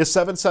 Is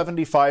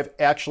 775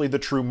 actually the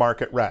true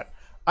market rent?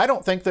 I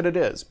don't think that it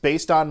is.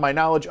 Based on my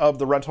knowledge of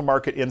the rental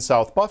market in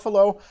South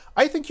Buffalo,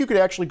 I think you could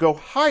actually go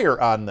higher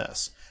on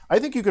this. I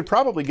think you could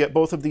probably get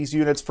both of these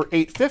units for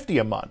 $850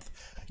 a month.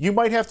 You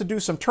might have to do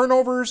some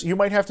turnovers, you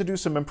might have to do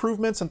some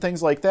improvements and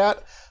things like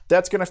that.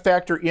 That's going to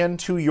factor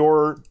into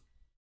your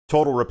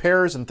total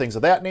repairs and things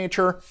of that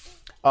nature.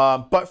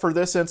 But for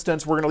this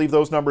instance, we're going to leave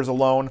those numbers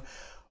alone.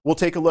 We'll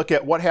take a look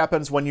at what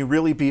happens when you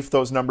really beef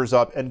those numbers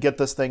up and get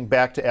this thing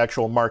back to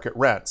actual market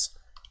rents.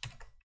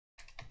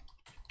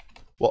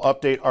 We'll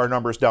update our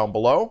numbers down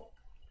below.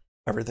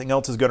 Everything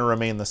else is going to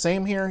remain the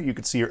same here. You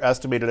can see your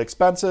estimated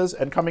expenses,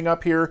 and coming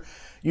up here,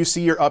 you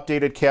see your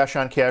updated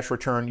cash-on-cash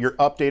return, your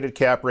updated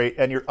cap rate,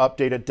 and your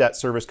updated debt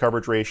service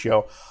coverage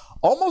ratio.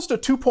 Almost a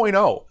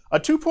 2.0. A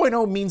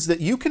 2.0 means that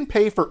you can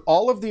pay for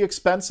all of the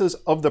expenses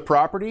of the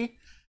property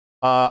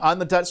on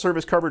the debt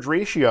service coverage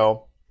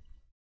ratio.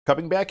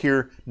 Coming back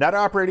here, net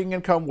operating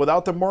income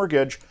without the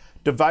mortgage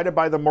divided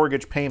by the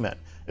mortgage payment.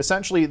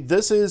 Essentially,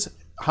 this is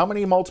how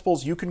many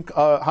multiples you can,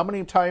 how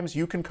many times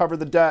you can cover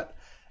the debt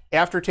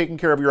after taking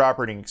care of your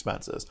operating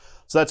expenses.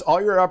 So that's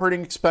all your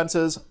operating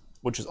expenses,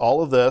 which is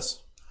all of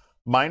this,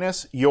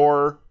 minus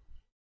your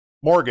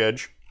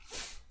mortgage.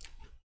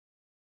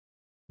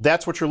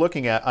 That's what you're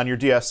looking at on your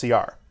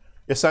DSCR.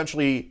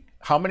 Essentially,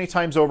 how many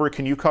times over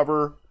can you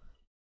cover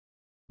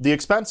the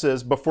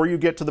expenses before you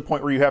get to the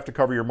point where you have to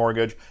cover your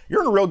mortgage?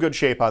 You're in a real good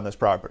shape on this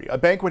property. A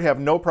bank would have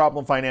no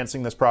problem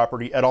financing this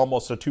property at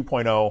almost a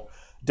 2.0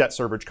 debt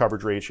service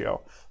coverage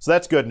ratio. So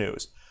that's good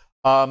news.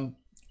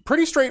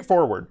 Pretty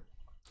straightforward.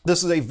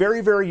 This is a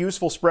very, very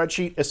useful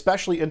spreadsheet,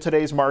 especially in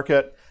today's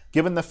market,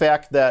 given the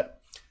fact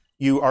that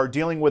you are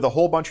dealing with a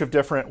whole bunch of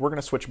different, we're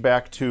going to switch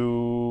back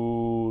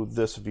to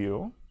this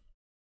view.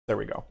 There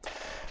we go.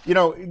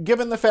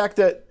 Given the fact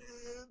that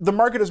the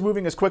market is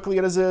moving as quickly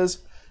as it is,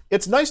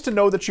 it's nice to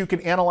know that you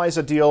can analyze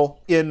a deal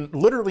in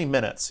literally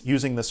minutes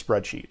using this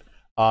spreadsheet.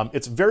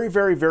 It's very,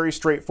 very, very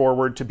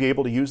straightforward to be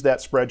able to use that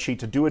spreadsheet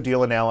to do a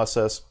deal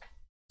analysis.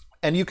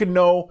 And you can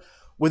know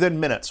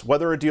within minutes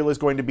whether a deal is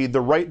going to be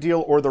the right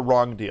deal or the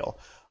wrong deal.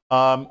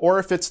 Or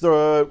if it's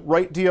the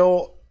right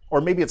deal,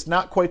 or maybe it's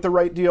not quite the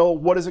right deal,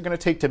 what is it going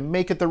to take to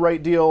make it the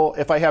right deal?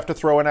 If I have to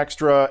throw an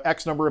extra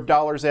X number of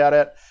dollars at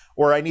it,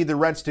 or I need the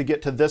rents to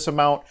get to this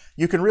amount,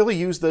 you can really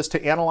use this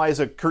to analyze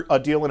a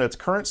deal in its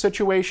current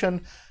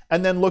situation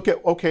and then look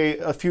at, okay,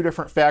 a few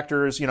different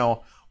factors,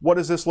 what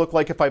does this look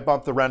like if I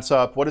bump the rents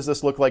up? What does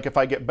this look like if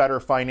I get better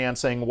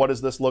financing? What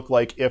does this look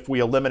like if we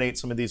eliminate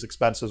some of these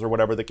expenses or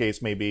whatever the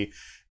case may be?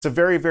 It's a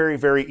very, very,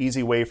 very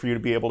easy way for you to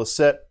be able to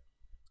sit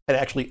and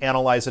actually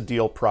analyze a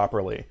deal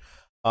properly.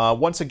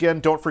 Once again,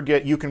 don't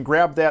forget, you can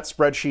grab that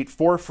spreadsheet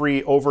for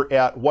free over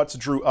at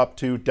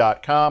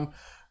what'sdrewupto.com.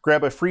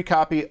 Grab a free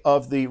copy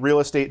of the real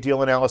estate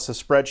deal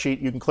analysis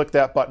spreadsheet. You can click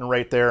that button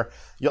right there.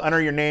 You'll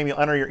enter your name, you'll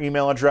enter your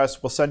email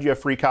address. We'll send you a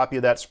free copy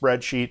of that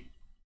spreadsheet.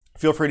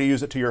 Feel free to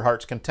use it to your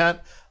heart's content.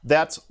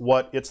 That's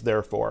what it's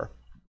there for.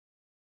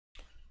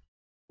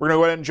 We're going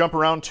to go ahead and jump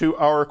around to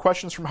our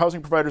questions from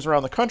housing providers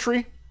around the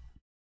country.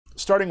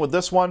 Starting with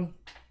this one.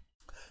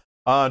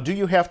 Do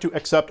you have to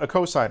accept a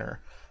cosigner?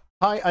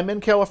 Hi, I'm in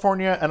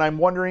California and I'm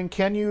wondering,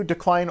 can you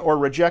decline or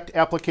reject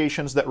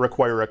applications that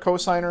require a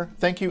cosigner?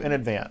 Thank you in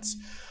advance.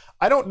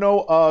 I don't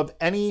know of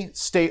any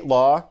state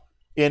law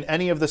in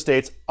any of the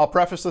states. I'll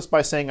preface this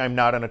by saying I'm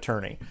not an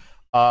attorney.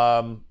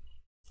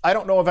 I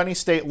don't know of any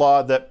state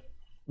law that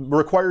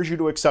requires you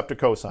to accept a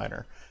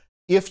cosigner.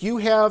 If you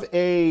have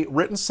a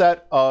written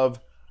set of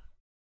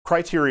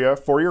criteria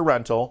for your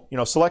rental,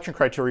 selection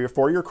criteria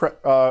for your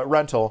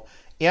rental,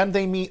 and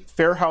they meet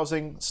fair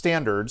housing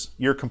standards,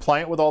 you're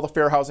compliant with all the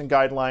fair housing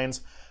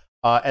guidelines,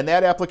 and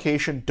that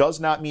application does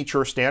not meet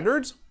your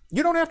standards,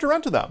 you don't have to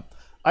rent to them.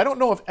 I don't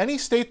know of any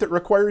state that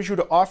requires you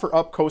to offer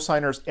up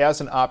cosigners as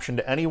an option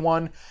to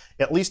anyone,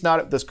 at least not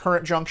at this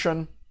current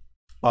junction.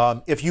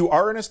 If you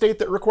are in a state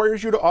that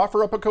requires you to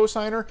offer up a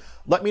cosigner,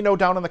 let me know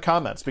down in the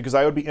comments, because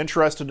I would be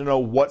interested to know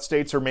what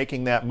states are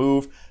making that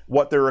move,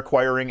 what they're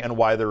requiring, and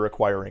why they're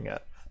requiring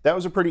it. That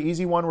was a pretty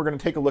easy one. We're going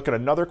to take a look at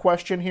another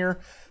question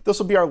here. This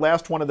will be our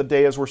last one of the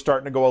day as we're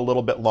starting to go a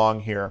little bit long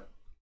here.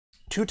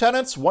 2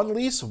 tenants, 1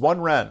 lease, 1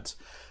 rent.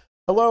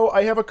 Hello,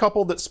 I have a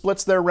couple that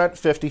splits their rent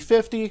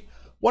 50-50.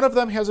 One of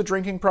them has a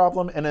drinking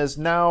problem and is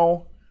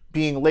now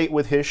being late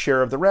with his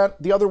share of the rent.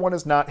 The other one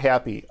is not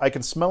happy. I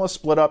can smell a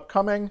split up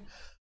coming.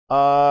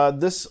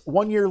 This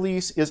 1-year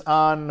lease is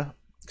on,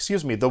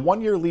 the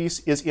 1-year lease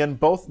is in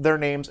both their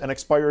names and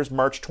expires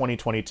March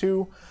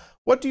 2022.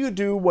 What do you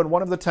do when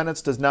one of the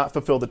tenants does not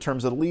fulfill the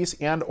terms of the lease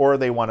and or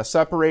they want to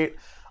separate?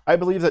 I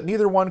believe that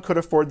neither one could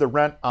afford the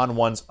rent on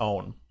one's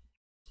own.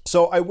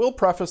 So I will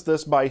preface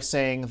this by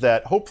saying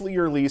that hopefully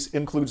your lease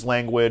includes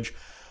language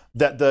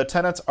that the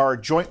tenants are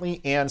jointly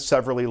and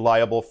severally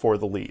liable for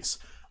the lease.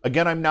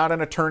 Again, I'm not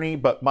an attorney,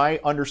 but my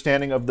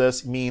understanding of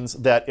this means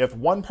that if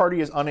one party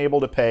is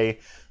unable to pay,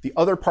 the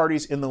other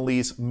parties in the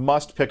lease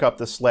must pick up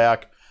the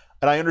slack.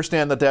 And I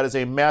understand that that is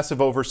a massive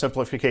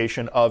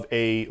oversimplification of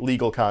a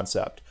legal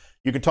concept.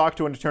 You can talk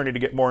to an attorney to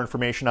get more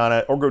information on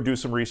it, or go do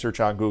some research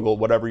on Google,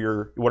 whatever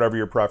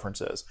your preference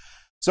is.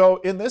 So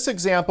in this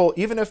example,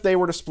 even if they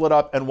were to split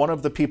up and one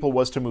of the people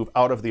was to move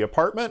out of the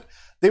apartment,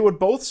 they would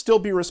both still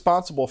be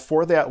responsible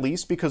for that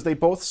lease because they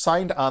both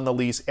signed on the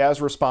lease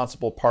as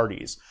responsible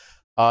parties.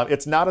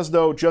 It's not as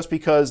though just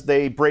because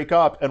they break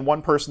up and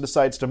one person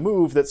decides to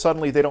move that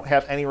suddenly they don't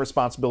have any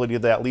responsibility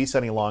of that lease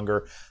any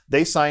longer.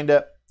 They signed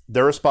it,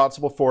 they're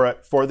responsible for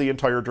it for the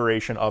entire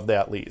duration of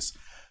that lease.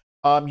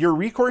 Your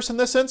recourse in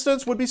this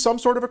instance would be some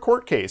sort of a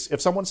court case.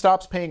 If someone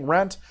stops paying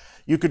rent,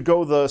 you could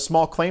go the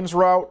small claims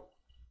route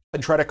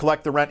and try to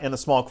collect the rent in the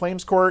small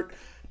claims court.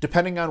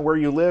 Depending on where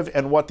you live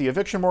and what the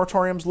eviction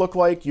moratoriums look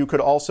like, you could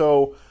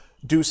also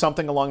do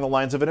something along the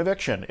lines of an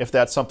eviction, if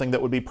that's something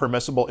that would be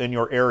permissible in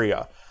your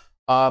area.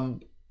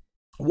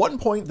 One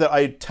point that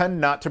I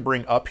tend not to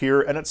bring up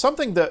here, and it's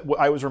something that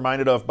I was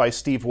reminded of by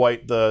Steve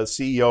White, the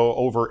CEO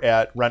over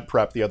at Rent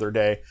Prep the other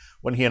day,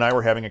 when he and I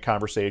were having a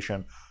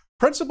conversation.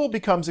 Principal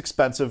becomes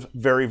expensive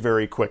very,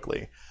 very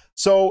quickly.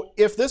 So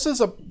if this is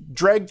a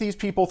drag these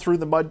people through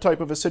the mud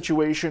type of a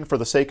situation for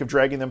the sake of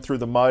dragging them through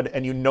the mud,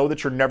 and you know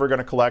that you're never going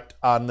to collect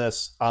on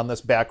this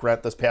back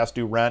rent, this past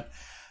due rent,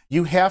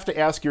 you have to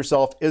ask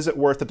yourself, is it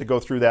worth it to go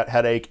through that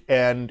headache?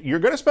 And you're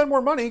going to spend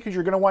more money because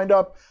you're going to wind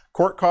up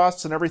court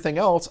costs and everything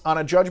else on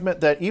a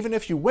judgment that even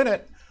if you win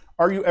it,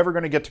 are you ever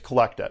going to get to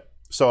collect it?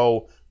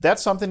 So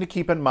that's something to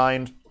keep in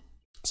mind.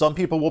 Some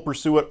people will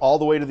pursue it all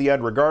the way to the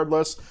end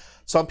regardless.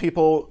 Some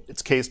people,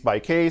 it's case by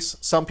case.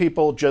 Some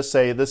people just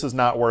say, this is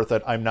not worth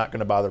it. I'm not going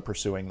to bother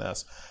pursuing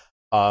this.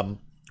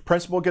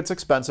 Principal gets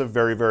expensive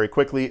very, very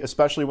quickly,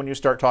 especially when you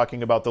start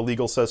talking about the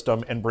legal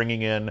system and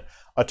bringing in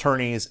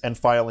attorneys and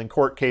filing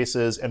court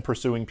cases and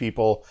pursuing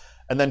people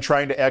and then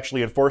trying to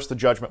actually enforce the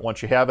judgment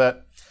once you have it.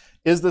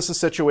 Is this a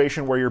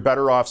situation where you're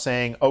better off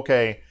saying,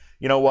 okay,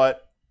 you know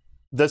what?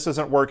 This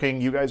isn't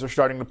working. You guys are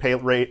starting to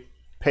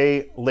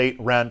pay late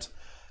rent.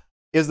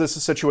 Is this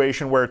a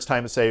situation where it's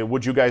time to say,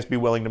 would you guys be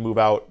willing to move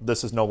out?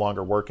 This is no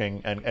longer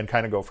working, and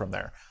kind of go from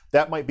there.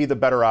 That might be the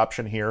better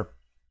option here,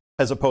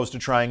 as opposed to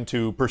trying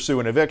to pursue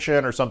an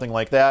eviction or something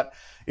like that.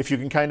 If you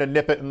can kind of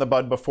nip it in the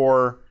bud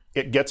before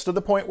it gets to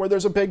the point where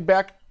there's a big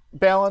back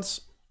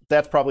balance,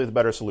 that's probably the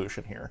better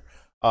solution here.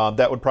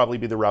 That would probably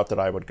be the route that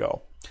I would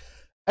go.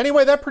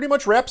 Anyway, that pretty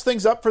much wraps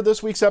things up for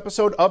this week's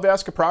episode of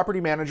Ask a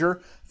Property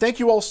Manager. Thank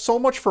you all so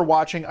much for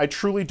watching. I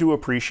truly do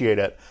appreciate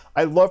it.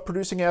 I love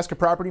producing Ask a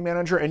Property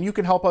Manager, and you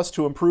can help us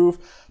to improve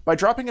by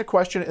dropping a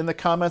question in the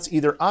comments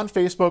either on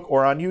Facebook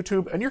or on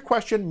YouTube, and your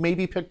question may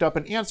be picked up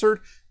and answered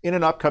in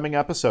an upcoming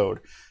episode.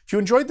 If you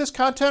enjoyed this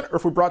content, or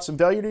if we brought some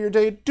value to your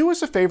day, do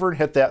us a favor and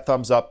hit that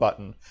thumbs up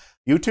button.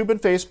 YouTube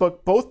and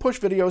Facebook both push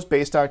videos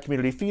based on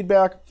community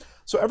feedback,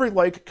 so every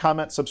like,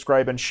 comment,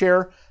 subscribe, and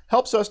share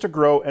helps us to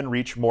grow and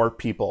reach more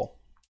people.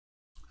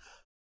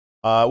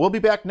 We'll be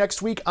back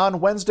next week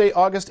on Wednesday,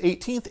 August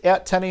 18th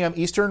at 10 a.m.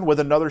 Eastern with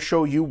another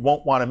show you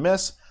won't want to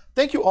miss.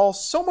 Thank you all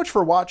so much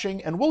for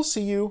watching, and we'll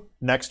see you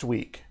next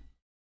week.